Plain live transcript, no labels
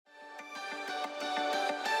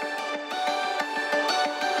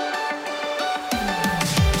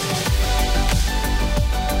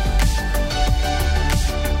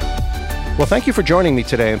Well, thank you for joining me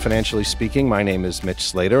today on Financially Speaking. My name is Mitch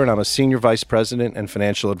Slater, and I'm a Senior Vice President and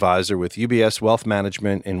Financial Advisor with UBS Wealth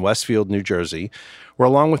Management in Westfield, New Jersey, where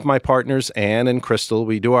along with my partners, Ann and Crystal,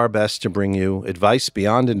 we do our best to bring you advice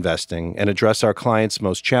beyond investing and address our clients'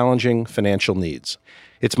 most challenging financial needs.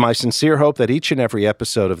 It's my sincere hope that each and every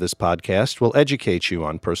episode of this podcast will educate you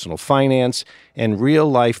on personal finance and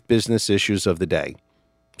real-life business issues of the day.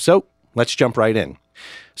 So, let's jump right in.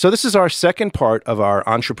 So this is our second part of our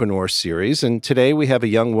entrepreneur series, and today we have a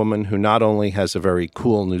young woman who not only has a very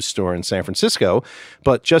cool new store in San Francisco,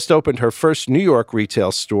 but just opened her first New York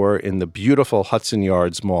retail store in the beautiful Hudson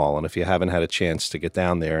Yards Mall. And if you haven't had a chance to get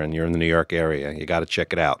down there and you're in the New York area, you got to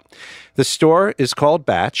check it out. The store is called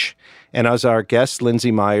Batch, and as our guest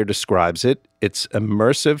Lindsay Meyer describes it, it's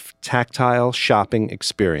immersive, tactile shopping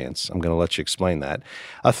experience. I'm going to let you explain that.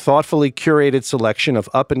 A thoughtfully curated selection of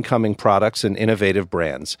up-and-coming products and innovative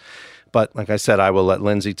brands. But like I said, I will let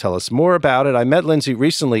Lindsay tell us more about it. I met Lindsay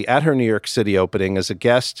recently at her New York City opening as a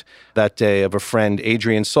guest that day of a friend,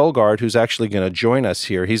 Adrian Solgaard, who's actually going to join us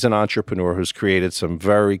here. He's an entrepreneur who's created some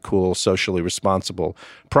very cool, socially responsible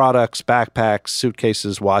products, backpacks,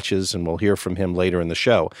 suitcases, watches, and we'll hear from him later in the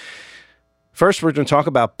show. First, we're going to talk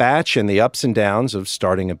about Batch and the ups and downs of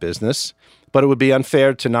starting a business. But it would be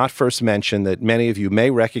unfair to not first mention that many of you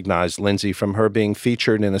may recognize Lindsay from her being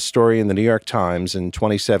featured in a story in the New York Times in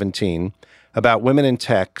 2017 about women in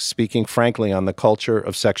tech speaking frankly on the culture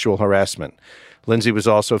of sexual harassment. Lindsay was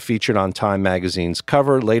also featured on Time magazine's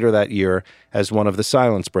cover later that year as one of the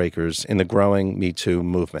silence breakers in the growing Me Too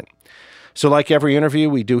movement. So like every interview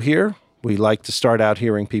we do here, we like to start out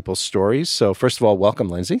hearing people's stories. So first of all, welcome,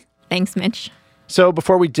 Lindsay. Thanks, Mitch. So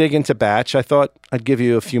before we dig into Batch, I thought I'd give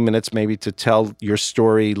you a few minutes maybe to tell your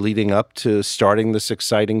story leading up to starting this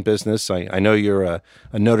exciting business. I know you're a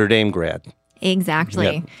Notre Dame grad. Exactly.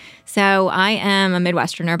 Yep. So I am a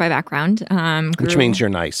Midwesterner by background. Which means you're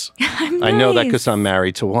nice. I'm nice. I know that because I'm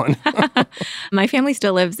married to one. My family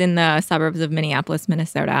still lives in the suburbs of Minneapolis,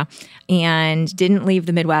 Minnesota, and didn't leave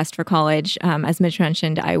the Midwest for college. As Mitch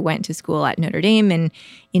mentioned, I went to school at Notre Dame in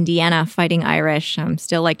Indiana, Fighting Irish.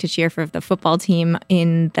 Still like to cheer for the football team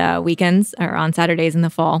in the weekends or on Saturdays in the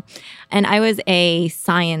fall. And I was a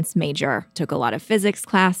science major, took a lot of physics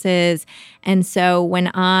classes. And so when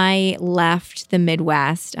I left the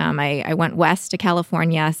Midwest, I went west to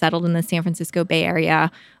California, settled in the San Francisco Bay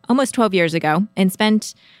Area almost 12 years ago, and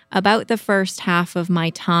spent about the first half of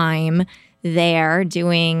my time there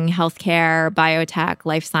doing healthcare, biotech,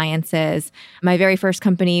 life sciences. My very first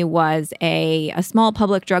company was a small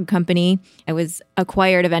public drug company. I was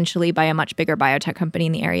acquired eventually by a much bigger biotech company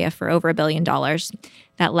in the area for over $1 billion.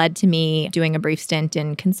 That led to me doing a brief stint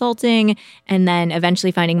in consulting and then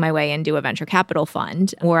eventually finding my way into a venture capital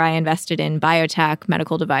fund where I invested in biotech,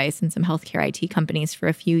 medical device, and some healthcare IT companies for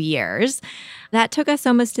a few years. That took us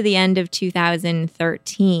almost to the end of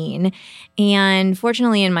 2013. And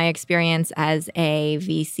fortunately, in my experience as a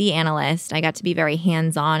VC analyst, I got to be very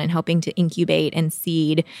hands-on in helping to incubate and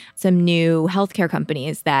seed some new healthcare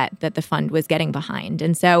companies that the fund was getting behind.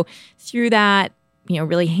 And so through that,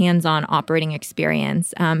 really hands-on operating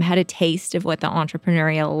experience, had a taste of what the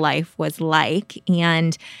entrepreneurial life was like.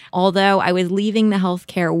 And although I was leaving the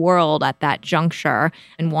healthcare world at that juncture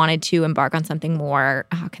and wanted to embark on something more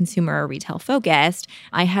consumer retail focused,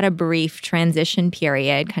 I had a brief transition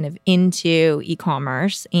period kind of into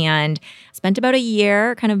e-commerce and spent about a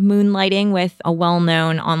year kind of moonlighting with a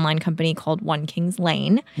well-known online company called One Kings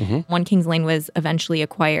Lane. Mm-hmm. One Kings Lane was eventually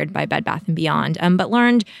acquired by Bed Bath & Beyond, but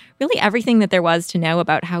learned really everything that there was to know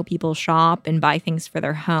about how people shop and buy things for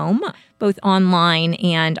their home, both online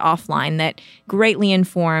and offline, that greatly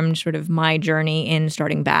informed sort of my journey in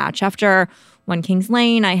starting Batch. After One Kings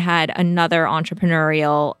Lane, I had another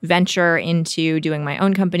entrepreneurial venture into doing my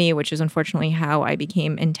own company, which is unfortunately how I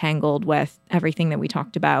became entangled with everything that we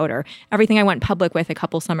talked about or everything I went public with a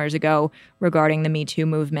couple summers ago regarding the Me Too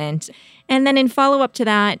movement. And then in follow-up to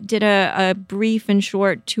that, did a brief and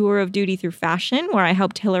short tour of duty through fashion where I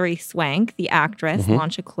helped Hilary Swank, the actress,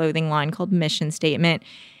 launch a clothing line called Mission Statement.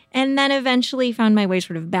 And then eventually found my way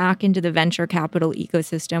sort of back into the venture capital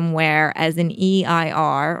ecosystem where, as an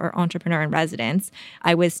EIR, or entrepreneur in residence,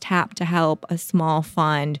 I was tapped to help a small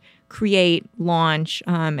fund create, launch,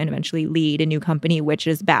 and eventually lead a new company, which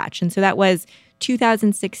is Batch. And so that was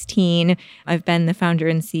 2016. I've been the founder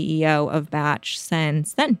and CEO of Batch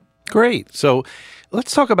since then. Great. So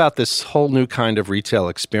let's talk about this whole new kind of retail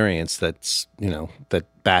experience that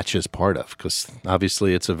Batch is part of, because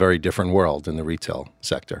obviously it's a very different world in the retail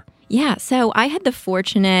sector. Yeah, so I had the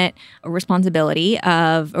fortunate responsibility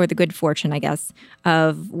or the good fortune, I guess,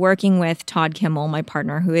 of working with Todd Kimmel, my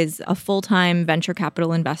partner, who is a full-time venture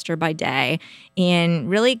capital investor by day, in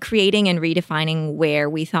really creating and redefining where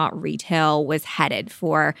we thought retail was headed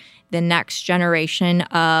for the next generation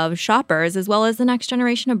of shoppers, as well as the next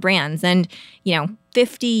generation of brands. And,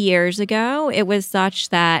 50 years ago, it was such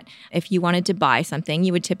that if you wanted to buy something,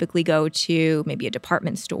 you would typically go to maybe a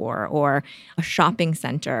department store or a shopping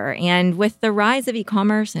center. And with the rise of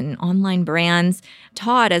e-commerce and online brands,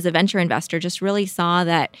 Todd, as a venture investor, just really saw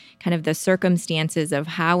that kind of the circumstances of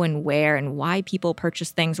how and where and why people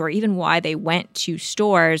purchase things, or even why they went to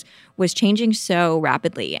stores, was changing so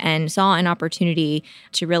rapidly, and saw an opportunity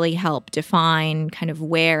to really help define kind of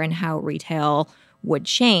where and how retail would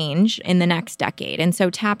change in the next decade. And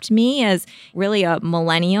so tapped me as really a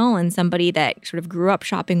millennial and somebody that sort of grew up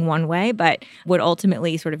shopping one way, but would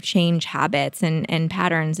ultimately sort of change habits and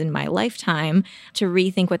patterns in my lifetime to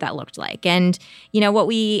rethink what that looked like. And, what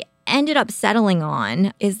we ended up settling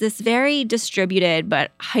on is this very distributed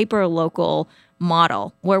but hyper-local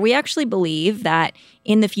model where we actually believe that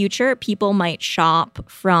in the future, people might shop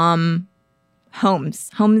from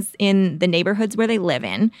homes in the neighborhoods where they live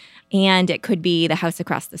in. And it could be the house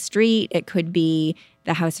across the street. It could be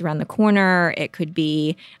the house around the corner. It could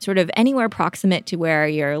be sort of anywhere proximate to where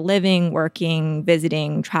you're living, working,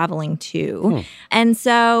 visiting, traveling to. And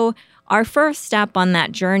so our first step on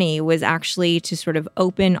that journey was actually to sort of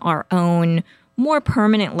open our own more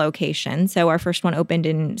permanent location. So our first one opened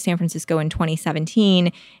in San Francisco in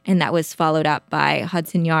 2017, and that was followed up by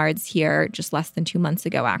Hudson Yards here just less than 2 months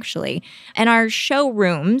ago, actually. And our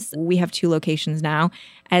showrooms, we have 2 locations now,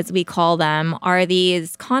 as we call them, are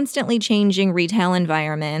these constantly changing retail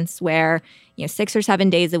environments where 6 or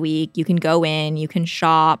 7 days a week, you can go in, you can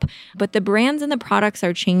shop, but the brands and the products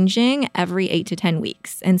are changing every 8 to 10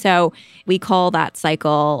 weeks. And so we call that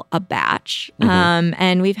cycle a batch.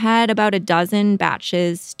 And we've had about a dozen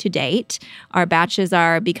batches to date. Our batches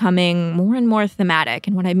are becoming more and more thematic.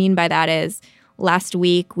 And what I mean by that is last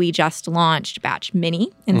week, we just launched Batch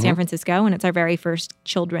Mini in San Francisco, and it's our very first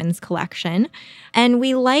children's collection. And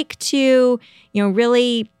we like to,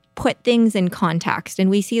 really put things in context. And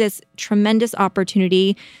we see this tremendous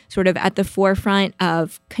opportunity sort of at the forefront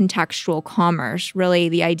of contextual commerce, really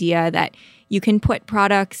the idea that you can put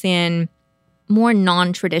products in more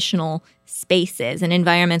non-traditional spaces and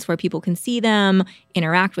environments where people can see them,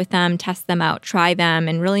 interact with them, test them out, try them,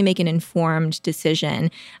 and really make an informed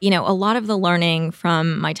decision. A lot of the learning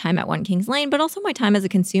from my time at One Kings Lane, but also my time as a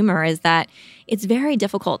consumer, is that it's very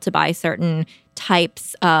difficult to buy certain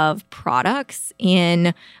types of products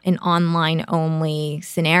in an online-only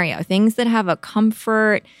scenario. Things that have a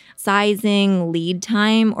comfort, sizing, lead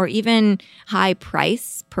time, or even high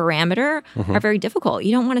price parameter are very difficult.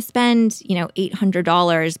 You don't want to spend,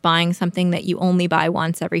 $800 buying something that you only buy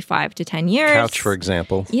once every 5 to 10 years. Couch, for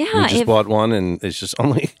example. Yeah. We just bought one, and it's just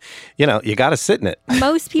only, you got to sit in it.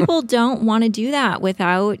 Most people don't want to do that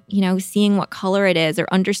without, seeing what color it is or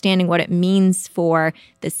understanding what it means for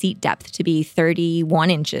the seat depth to be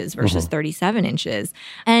 31 inches versus 37 inches.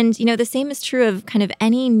 And, the same is true of kind of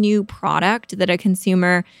any new product that a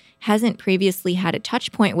consumer hasn't previously had a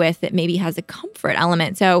touch point with that maybe has a comfort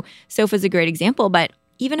element. So sofa's a great example, but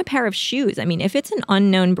even a pair of shoes. I mean, if it's an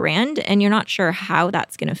unknown brand and you're not sure how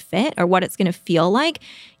that's going to fit or what it's going to feel like,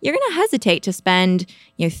 you're going to hesitate to spend,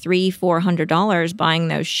 $300-400 buying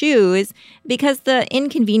those shoes because the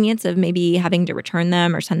inconvenience of maybe having to return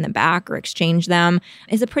them or send them back or exchange them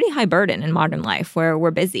is a pretty high burden in modern life where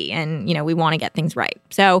we're busy and, we want to get things right.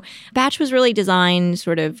 So Batch was really designed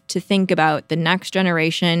sort of to think about the next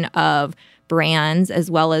generation of brands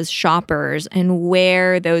as well as shoppers and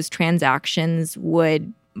where those transactions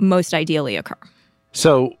would most ideally occur.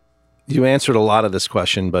 So you answered a lot of this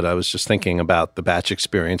question, but I was just thinking about the batch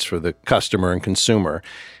experience for the customer and consumer.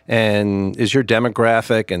 And is your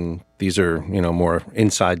demographic, and these are, more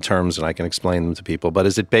inside terms and I can explain them to people, but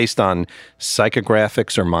is it based on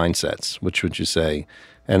psychographics or mindsets? Which would you say?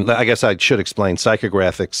 And I guess I should explain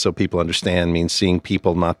psychographics so people understand means seeing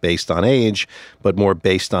people not based on age, but more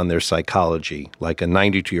based on their psychology, like a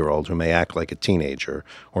 92-year-old who may act like a teenager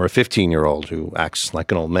or a 15-year-old who acts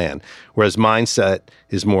like an old man. Whereas mindset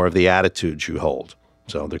is more of the attitudes you hold.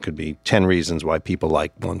 So there could be 10 reasons why people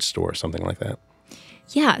like one store, something like that.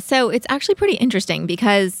 Yeah, so it's actually pretty interesting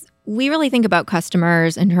because we really think about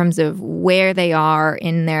customers in terms of where they are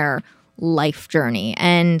in their life journey.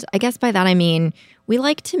 And I guess by that I mean we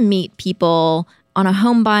like to meet people on a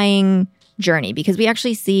home buying journey because we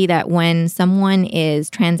actually see that when someone is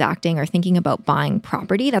transacting or thinking about buying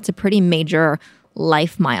property, that's a pretty major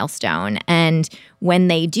life milestone. And when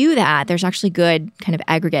they do that, there's actually good kind of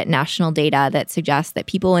aggregate national data that suggests that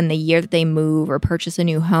people in the year that they move or purchase a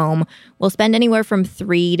new home will spend anywhere from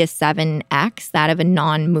 3 to 7x that of a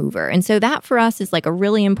non-mover. And so that for us is like a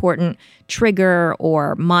really important trigger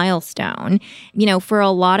or milestone. You know, for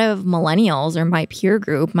a lot of millennials or my peer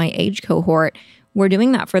group, my age cohort, we're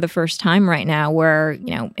doing that for the first time right now. We're,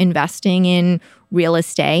 investing in real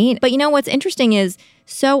estate. But what's interesting is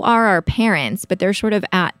so are our parents, but they're sort of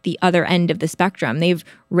at the other end of the spectrum. They've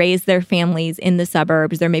raised their families in the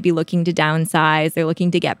suburbs. They're maybe looking to downsize. They're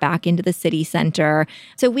looking to get back into the city center.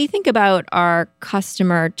 So we think about our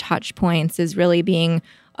customer touch points as really being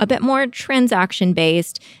a bit more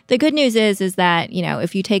transaction-based. The good news is that,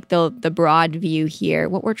 if you take the broad view here,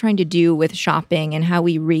 what we're trying to do with shopping and how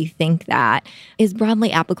we rethink that is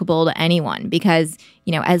broadly applicable to anyone because,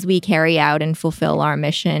 as we carry out and fulfill our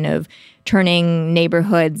mission of turning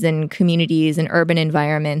neighborhoods and communities and urban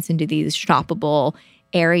environments into these shoppable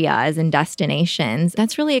areas and destinations,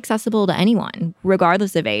 that's really accessible to anyone,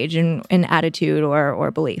 regardless of age and attitude or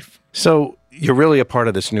belief. So you're really a part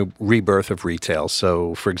of this new rebirth of retail.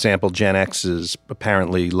 So, for example, Gen X's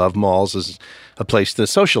apparently love malls as a place to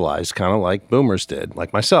socialize, kind of like boomers did,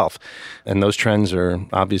 like myself. And those trends are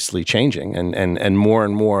obviously changing and more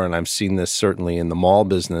and more. And I've seen this certainly in the mall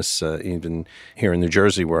business, even here in New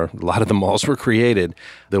Jersey, where a lot of the malls were created.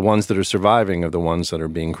 The ones that are surviving are the ones that are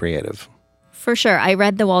being creative. For sure. I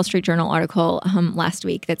read the Wall Street Journal article last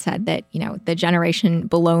week that said that, the generation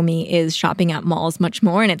below me is shopping at malls much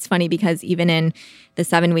more. And it's funny because even in the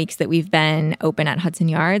 7 weeks that we've been open at Hudson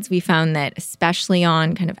Yards, we found that especially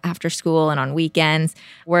on kind of after school and on weekends,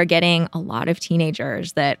 we're getting a lot of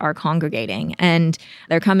teenagers that are congregating and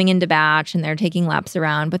they're coming into batch and they're taking laps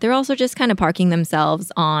around, but they're also just kind of parking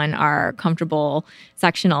themselves on our comfortable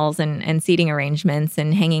sectionals and seating arrangements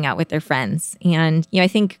and hanging out with their friends. And, I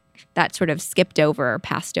think that sort of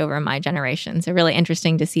passed over my generation. So really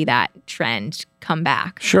interesting to see that trend come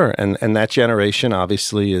back. Sure. And that generation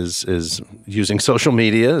obviously is using social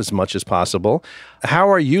media as much as possible. How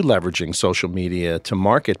are you leveraging social media to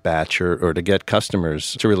market batch or to get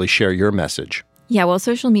customers to really share your message? Yeah, well,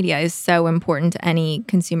 social media is so important to any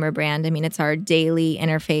consumer brand. I mean, it's our daily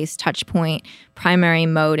interface, touch point, primary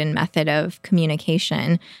mode and method of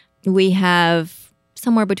communication. We have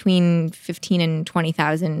somewhere between 15 and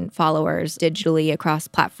 20,000 followers digitally across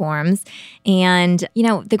platforms. And,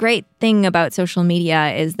 the great thing about social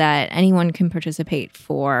media is that anyone can participate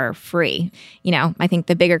for free. I think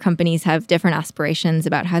the bigger companies have different aspirations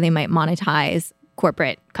about how they might monetize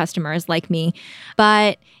corporate customers like me,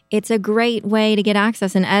 but it's a great way to get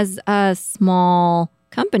access. And as a small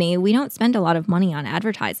company, we don't spend a lot of money on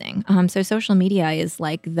advertising. So social media is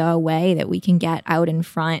like the way that we can get out in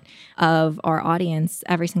front of our audience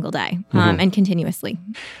every single day and continuously.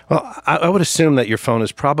 Well, I would assume that your phone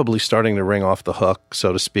is probably starting to ring off the hook,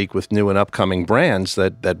 so to speak, with new and upcoming brands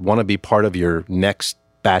that want to be part of your next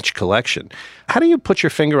batch collection. How do you put your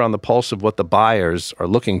finger on the pulse of what the buyers are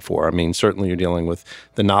looking for? I mean, certainly you're dealing with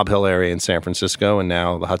the Nob Hill area in San Francisco and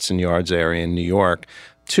now the Hudson Yards area in New York.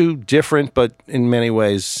 Two different, but in many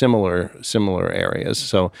ways similar areas.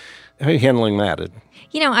 So how are you handling that?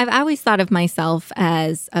 I've always thought of myself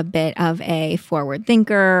as a bit of a forward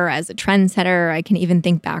thinker, as a trendsetter. I can even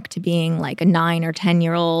think back to being like a 9 or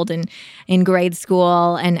 10-year-old in grade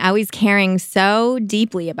school and always caring so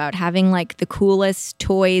deeply about having like the coolest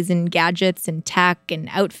toys and gadgets and tech and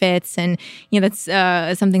outfits. And, that's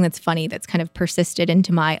something that's funny that's kind of persisted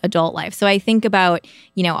into my adult life. So I think about,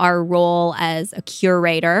 our role as a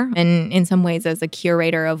curator and in some ways as a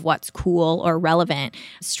curator of what's cool or relevant.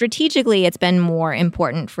 Strategically, it's been more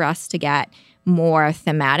important for us to get more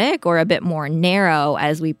thematic or a bit more narrow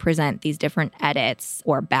as we present these different edits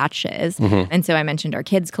or batches. And so I mentioned our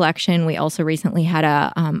kids collection. We also recently had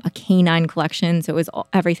a canine collection. So it was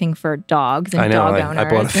everything for dogs and dog owners. I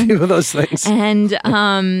bought a few of those things. And,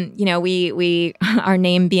 we our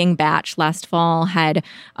name being Batch last fall had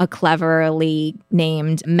a cleverly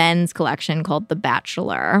named men's collection called The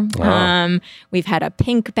Bachelor. We've had a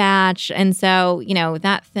pink batch. And so,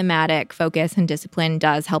 that thematic focus and discipline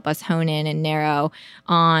does help us hone in and narrow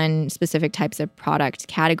on specific types of product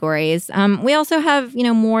categories. We also have,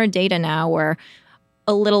 more data now. We're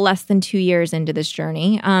a little less than 2 years into this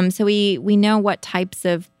journey. So we know what types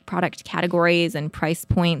of product categories and price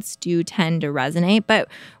points do tend to resonate. But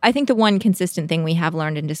I think the one consistent thing we have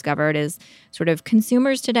learned and discovered is sort of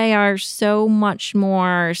consumers today are so much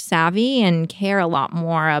more savvy and care a lot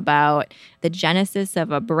more about the genesis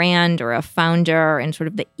of a brand or a founder and sort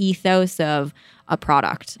of the ethos of a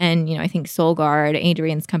product. And, I think Solgaard,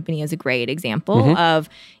 Adrian's company, is a great example of,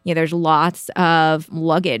 there's lots of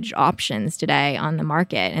luggage options today on the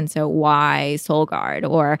market. And so why Solgaard?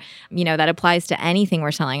 Or, that applies to anything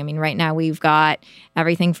we're selling. I mean, right now we've got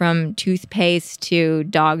everything from toothpaste to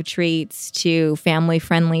dog treats to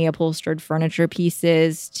family-friendly upholstered furniture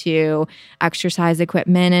pieces to exercise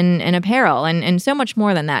equipment and apparel and so much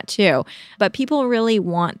more than that too. But people really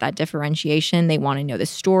want that differentiation. They want to know the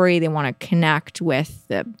story. They want to connect with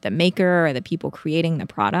the maker or the people creating the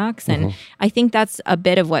products. And I think that's a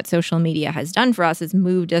bit of what social media has done for us, is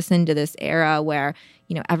moved us into this era where,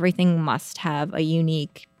 everything must have a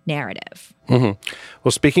unique narrative.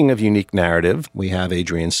 Well, speaking of unique narrative, we have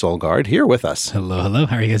Adrian Solgaard here with us. Hello, hello.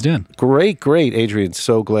 How are you guys doing? Great. Adrian,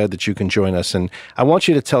 so glad that you can join us. And I want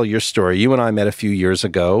you to tell your story. You and I met a few years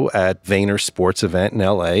ago at Vayner Sports event in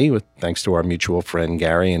L.A., thanks to our mutual friend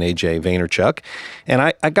Gary and AJ Vaynerchuk. And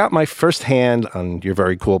I got my first hand on your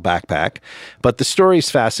very cool backpack. But the story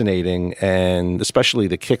is fascinating, and especially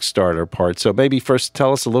the Kickstarter part. So maybe first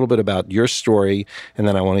tell us a little bit about your story, and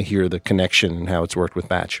then I want to hear the connection and how it's worked with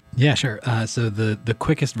Batch. Yeah, sure. So the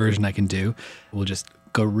quickest version I can do, we'll just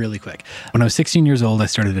go really quick. When I was 16 years old, I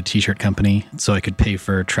started a t-shirt company so I could pay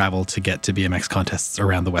for travel to get to BMX contests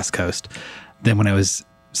around the West Coast. Then when I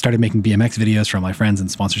started making BMX videos for all my friends and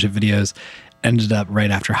sponsorship videos, ended up right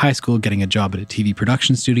after high school getting a job at a TV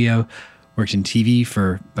production studio, worked in TV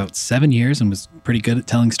for about 7 years and was pretty good at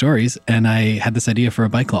telling stories. And I had this idea for a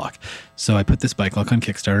bike lock. So I put this bike lock on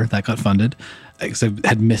Kickstarter. That got funded. Because I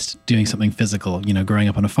had missed doing something physical, growing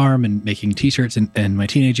up on a farm and making t-shirts in my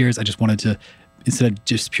teenage years. I just wanted to, instead of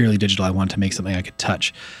just purely digital, I wanted to make something I could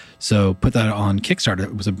touch. So put that on Kickstarter.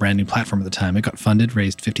 It was a brand new platform at the time. It got funded,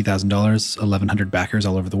 raised $50,000, 1,100 backers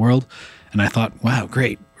all over the world. And I thought, wow,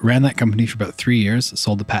 great. Ran that company for about 3 years,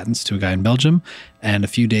 sold the patents to a guy in Belgium. And a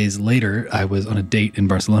few days later, I was on a date in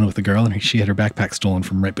Barcelona with a girl, and she had her backpack stolen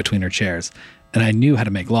from right between her chairs. And I knew how to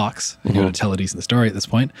make locks. I knew how to tell a decent story at this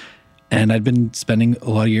point. And I'd been spending a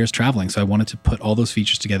lot of years traveling, so I wanted to put all those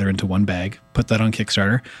features together into one bag, put that on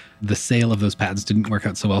Kickstarter. The sale of those patents didn't work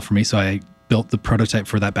out so well for me, so I built the prototype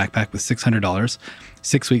for that backpack with $600.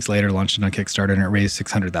 6 weeks later, launched it on Kickstarter, and it raised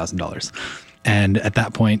 $600,000. And at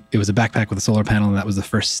that point, it was a backpack with a solar panel, and that was the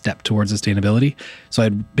first step towards sustainability. So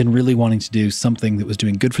I'd been really wanting to do something that was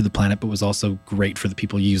doing good for the planet, but was also great for the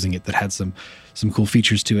people using it, that had some cool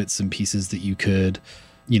features to it, some pieces that you could,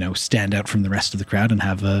 stand out from the rest of the crowd and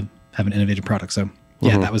have an innovative product. So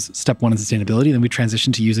yeah, that was step one in sustainability. Then we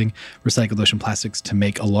transitioned to using recycled ocean plastics to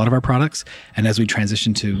make a lot of our products. And as we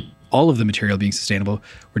transition to all of the material being sustainable,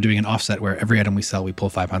 we're doing an offset where every item we sell, we pull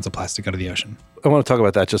 5 pounds of plastic out of the ocean. I want to talk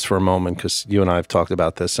about that just for a moment, because you and I have talked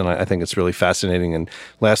about this, and I think it's really fascinating. And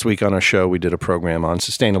last week on our show, we did a program on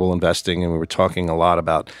sustainable investing, and we were talking a lot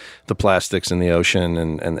about the plastics in the ocean,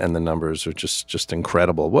 and the numbers are just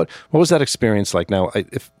incredible. What was that experience like? Now,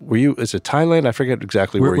 is it Thailand? I forget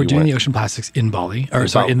exactly where you went. We're doing the ocean plastics in Bali,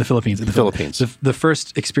 in the Philippines. In the Philippines. The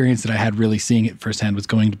first experience that I had really seeing it firsthand was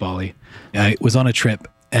going to Bali. I was on a trip,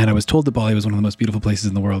 and I was told that Bali was one of the most beautiful places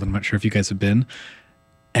in the world. I'm not sure if you guys have been.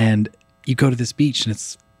 And you go to this beach, and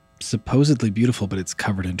it's supposedly beautiful, but it's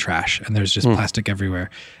covered in trash, and there's just plastic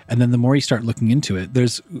everywhere. And then the more you start looking into it,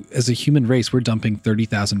 as a human race, we're dumping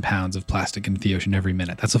 30,000 pounds of plastic into the ocean every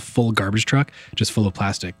minute. That's a full garbage truck just full of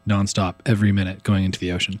plastic nonstop every minute going into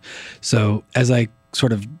the ocean. So as I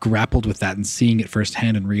sort of grappled with that and seeing it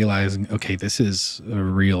firsthand and realizing, okay, this is a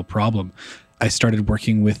real problem, I started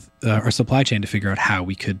working with our supply chain to figure out how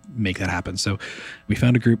we could make that happen. So we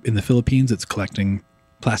found a group in the Philippines that's collecting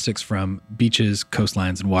plastics from beaches,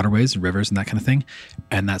 coastlines, and waterways, and rivers, and that kind of thing.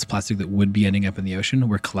 And that's plastic that would be ending up in the ocean.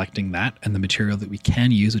 We're collecting that, and the material that we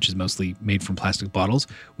can use, which is mostly made from plastic bottles,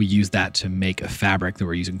 we use that to make a fabric that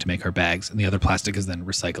we're using to make our bags. And the other plastic is then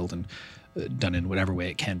recycled and done in whatever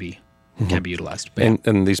way it can be utilized. But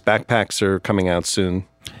and these backpacks are coming out soon.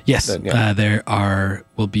 Yes,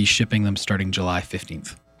 we'll be shipping them starting July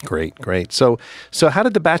 15th. Great. So how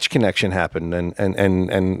did the Batch connection happen,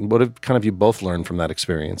 and what have kind of you both learned from that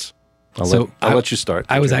experience? I'll let you start.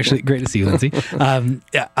 I was actually great to see you, Lindsay.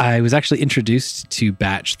 I was actually introduced to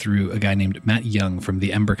Batch through a guy named Matt Young from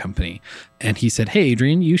the Ember Company, and he said, "Hey,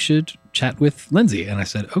 Adrian, you should chat with Lindsay." And I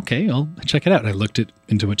said, "Okay, I'll check it out." And I looked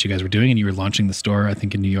into what you guys were doing, and you were launching the store, I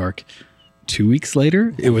think, in New York 2 weeks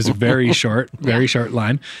later. It was very short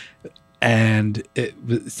line. And it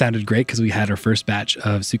sounded great because we had our first batch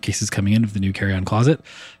of suitcases coming in of the new carry-on closet.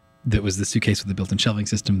 That was the suitcase with the built-in shelving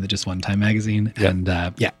system that just won Time Magazine. Yep.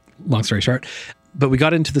 And long story short. But we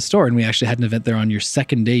got into the store, and we actually had an event there on your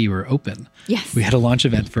second day you were open. Yes. We had a launch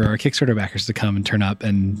event for our Kickstarter backers to come and turn up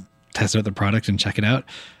and test out the product and check it out.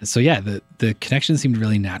 So yeah, the connection seemed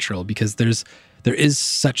really natural because there is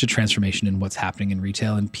such a transformation in what's happening in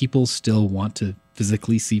retail, and people still want to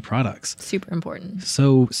physically see products. Super important.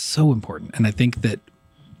 So important. And I think that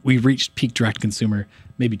we reached peak direct consumer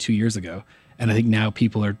maybe 2 years ago. And I think now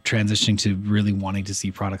people are transitioning to really wanting to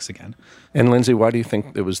see products again. And Lindsay, why do you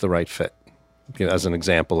think it was the right fit? As an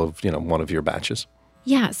example of, one of your batches.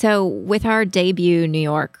 Yeah. So with our debut New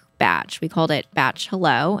York batch, we called it Batch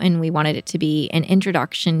Hello, and we wanted it to be an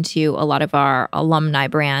introduction to a lot of our alumni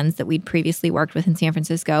brands that we'd previously worked with in San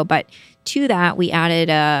Francisco. But to that, we added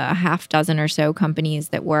a half dozen or so companies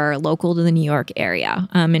that were local to the New York area.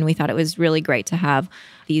 And we thought it was really great to have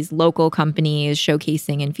these local companies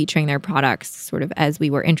showcasing and featuring their products sort of as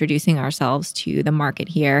we were introducing ourselves to the market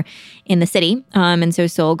here in the city. And so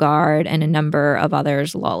Solgaard and a number of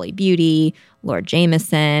others, Lolly Beauty, Lord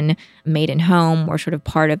Jameson, Made in Home, were sort of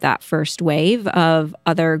part of that first wave of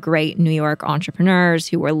other great New York entrepreneurs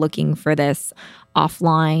who were looking for this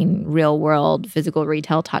offline, real world, physical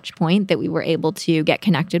retail touch point that we were able to get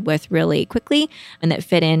connected with really quickly and that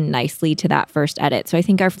fit in nicely to that first edit. So I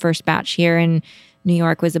think our first batch here in New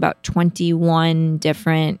York was about 21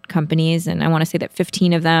 different companies. And I want to say that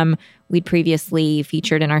 15 of them we'd previously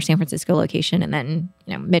featured in our San Francisco location. And then,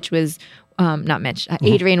 Mitch was,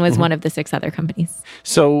 Adrian was one of the 6 other companies.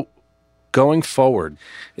 So going forward,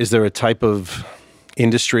 is there a type of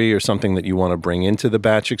industry or something that you want to bring into the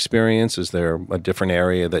batch experience? Is there a different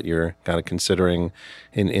area that you're kind of considering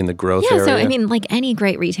in the growth area? So like any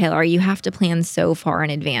great retailer, you have to plan so far in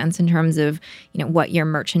advance in terms of, what your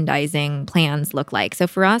merchandising plans look like. So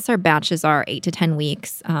for us, our batches are 8 to 10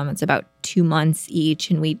 weeks. It's about 2 months each,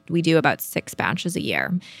 and we do about 6 batches a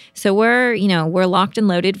year. So we're locked and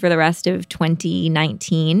loaded for the rest of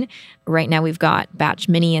 2019. Right now we've got Batch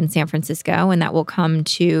Mini in San Francisco, and that will come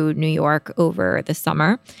to New York over the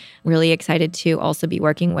summer. Really excited to also be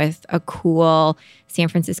working with a cool San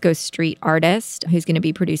Francisco street artist who's going to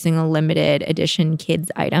be producing a limited edition kids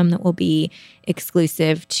item that will be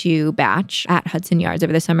exclusive to Batch at Hudson Yards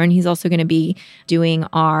over the summer. And he's also going to be doing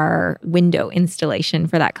our window installation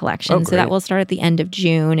for that collection. So that will start at the end of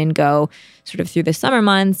June and go sort of through the summer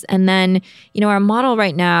months. And then, our model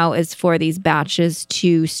right now is for these batches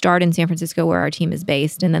to start in San Francisco where our team is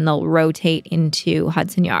based, and then they'll rotate into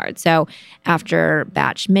Hudson Yards. So after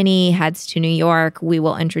Batch Mini heads to New York, we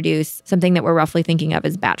will introduce something that we're roughly thinking of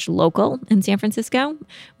as Batch Local in San Francisco,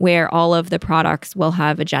 where all of the products will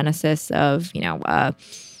have a genesis of, a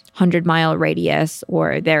 100-mile radius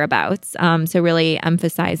or thereabouts. So really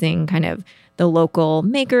emphasizing kind of the local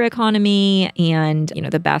maker economy and,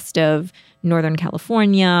 the best of Northern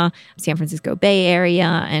California, San Francisco Bay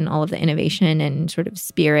Area, and all of the innovation and sort of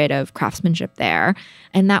spirit of craftsmanship there.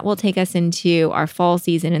 And that will take us into our fall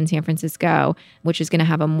season in San Francisco, which is going to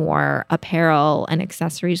have a more apparel and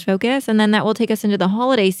accessories focus. And then that will take us into the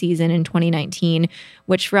holiday season in 2019,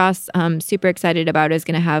 which for us, super excited about, is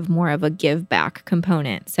going to have more of a give back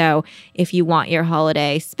component. So if you want your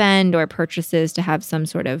holiday spend or purchases to have some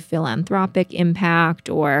sort of philanthropic impact,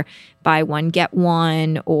 or buy one, get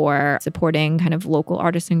one, or supporting kind of local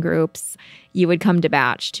artisan groups, you would come to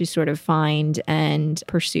Batch to sort of find and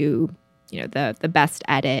pursue, the best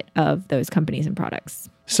edit of those companies and products.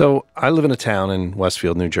 So I live in a town in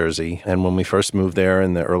Westfield, New Jersey. And when we first moved there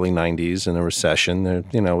in the early 90s in a recession,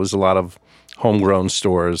 there, was a lot of homegrown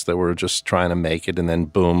stores that were just trying to make it. And then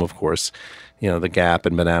boom, of course, the Gap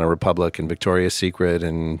and Banana Republic and Victoria's Secret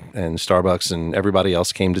and Starbucks and everybody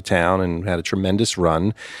else came to town and had a tremendous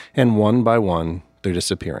run. And one by one, they're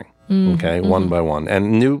disappearing. One by one.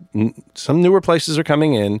 And some newer places are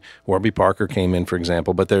coming in. Warby Parker came in, for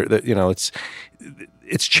example. But it's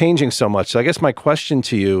changing so much. So I guess my question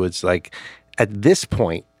to you is, like, at this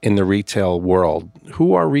point in the retail world,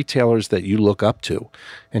 who are retailers that you look up to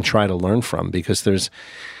and try to learn from? Because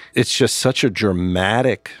it's just such a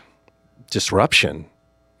dramatic disruption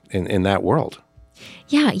in that world.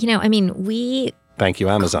 Yeah, we... Thank you,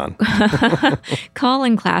 Amazon. call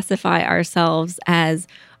and classify ourselves as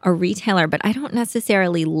a retailer, but I don't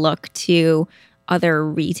necessarily look to other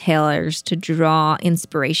retailers to draw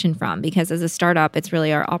inspiration from, because as a startup, it's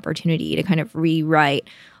really our opportunity to kind of rewrite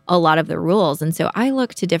a lot of the rules. And so I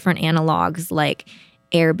look to different analogs like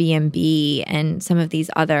Airbnb and some of these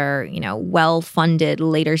other, well-funded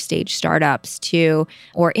later stage startups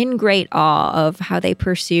or in great awe of how they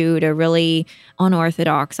pursued a really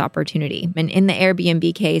unorthodox opportunity. And in the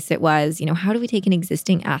Airbnb case, it was, how do we take an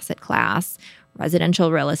existing asset class,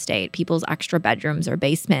 residential real estate, people's extra bedrooms or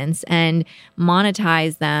basements, and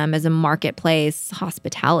monetize them as a marketplace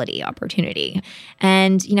hospitality opportunity.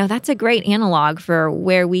 And, that's a great analog for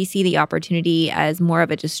where we see the opportunity as more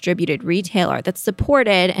of a distributed retailer that's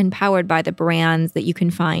supported and powered by the brands that you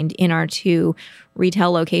can find in our 2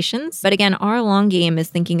 retail locations. But again, our long game is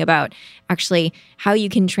thinking about actually how you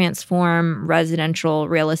can transform residential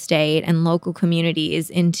real estate and local communities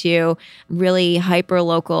into really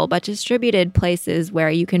hyper-local but distributed places where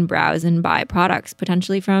you can browse and buy products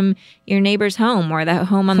potentially from your neighbor's home or the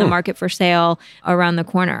home on the market for sale around the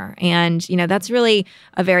corner. And, that's really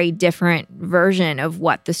a very different version of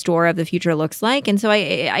what the store of the future looks like. And so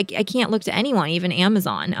I can't look to anyone, even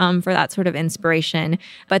Amazon, for that sort of inspiration.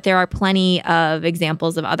 But there are plenty of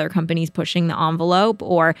examples of other companies pushing the envelope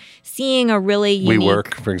or seeing a really unique...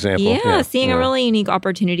 WeWork, for example. Seeing a really unique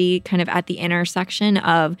opportunity kind of at the intersection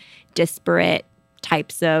of disparate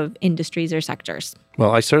types of industries or sectors.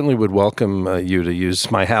 Well, I certainly would welcome you to use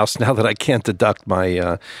my house now that I can't deduct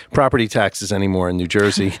my property taxes anymore in New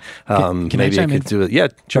Jersey. Can maybe I could do it. Yeah,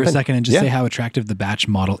 for a second and just say how attractive the batch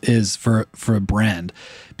model is for a brand.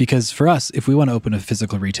 Because for us, if we want to open a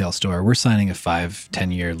physical retail store, we're signing a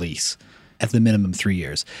 5-10-year lease, at the minimum 3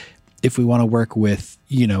 years. If we want to work with,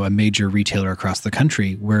 a major retailer across the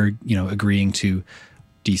country, we're, agreeing to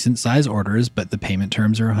decent size orders, but the payment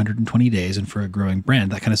terms are 120 days. And for a growing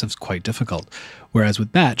brand, that kind of stuff's quite difficult. Whereas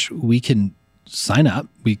with batch, we can sign up,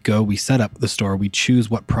 we set up the store, we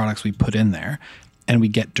choose what products we put in there, and we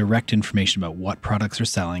get direct information about what products are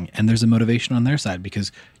selling. And there's a motivation on their side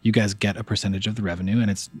because you guys get a percentage of the revenue,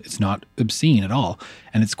 and it's not obscene at all.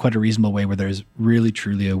 And it's quite a reasonable way where there's really,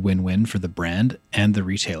 truly a win-win for the brand and the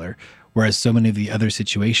retailer. Whereas so many of the other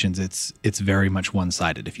situations, it's very much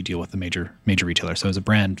one-sided if you deal with a major retailer. So as a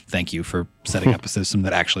brand, thank you for setting up a system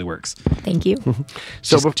that actually works. Thank you.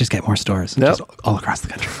 So just get more stores just all across the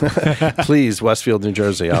country. Please, Westfield, New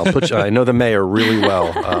Jersey. I'll put you, I know the mayor really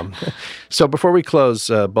well. So before we close,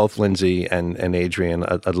 both Lindsay and Adrian,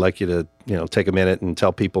 I'd like you to take a minute and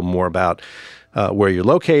tell people more about where you're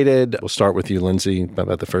located. We'll start with you, Lindsay,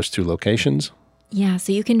 about the first 2 locations. Yeah,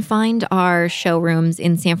 so you can find our showrooms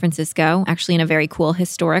in San Francisco, actually in a very cool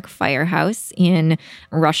historic firehouse in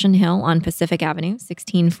Russian Hill on Pacific Avenue,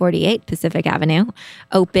 1648 Pacific Avenue.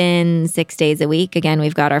 Open 6 days a week. Again,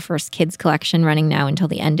 we've got our first kids collection running now until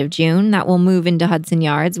the end of June. That will move into Hudson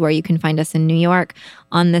Yards, where you can find us in New York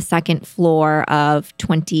on the 2nd floor of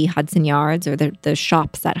 20 Hudson Yards, or the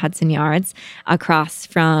shops at Hudson Yards, across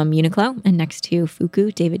from Uniqlo and next to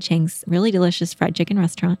Fuku, David Chang's really delicious fried chicken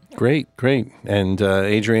restaurant. Great. And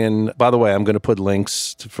Adrian, by the way, I'm going to put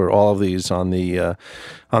links for all of these on the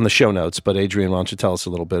show notes. But Adrian, why don't you tell us a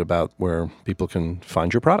little bit about where people can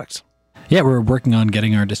find your products? Yeah, we're working on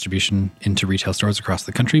getting our distribution into retail stores across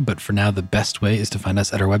the country. But for now, the best way is to find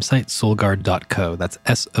us at our website, solgaard.co. That's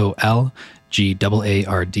SOLGARD.co.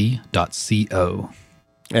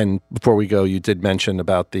 And before we go, you did mention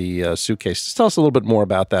about the suitcase. Just tell us a little bit more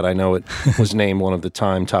about that. I know it was named one of the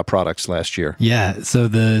Time top products last year. Yeah. So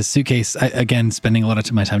the suitcase, again, spending a lot of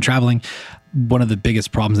my time traveling, one of the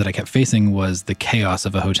biggest problems that I kept facing was the chaos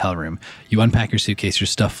of a hotel room. You unpack your suitcase, your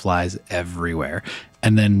stuff flies everywhere.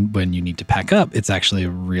 And then when you need to pack up, it's actually a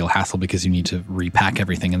real hassle because you need to repack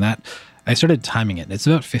everything. And that, I started timing it. It's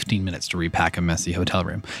about 15 minutes to repack a messy hotel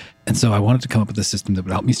room. And so I wanted to come up with a system that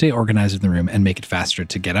would help me stay organized in the room and make it faster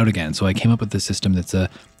to get out again. So I came up with this system that's a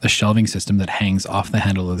shelving system that hangs off the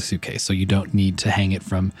handle of the suitcase. So you don't need to hang it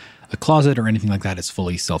from a closet or anything like that. It's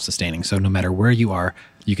fully self-sustaining. So no matter where you are,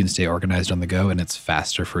 you can stay organized on the go, and it's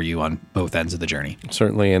faster for you on both ends of the journey.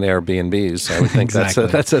 Certainly in Airbnbs, I would think Exactly.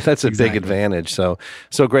 that's a big advantage. So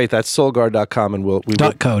great. That's solgaard.com, and we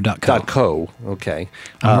 .co. Okay.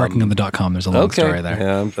 I'm working on the .com. There's a long story there.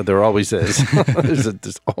 Yeah, there always is.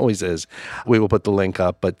 There always is. We will put the link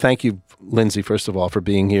up. But thank you, Lindsay, first of all, for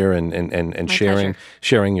being here and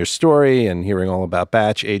sharing your story and hearing all about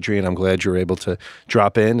Batch. Adrian, I'm glad you're able to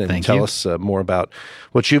drop in and tell us more about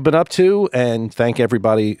what you've been up to. And thank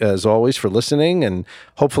everybody, as always, for listening. And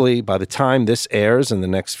hopefully by the time this airs in the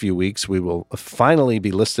next few weeks, we will finally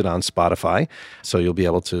be listed on Spotify. So you'll be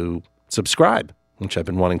able to subscribe, which I've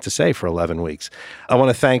been wanting to say for 11 weeks. I want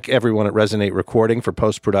to thank everyone at Resonate Recording for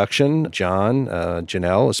post-production, John,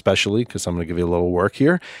 Janelle especially, because I'm going to give you a little work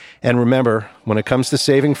here. And remember, when it comes to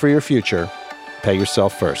saving for your future, pay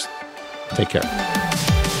yourself first. Take care.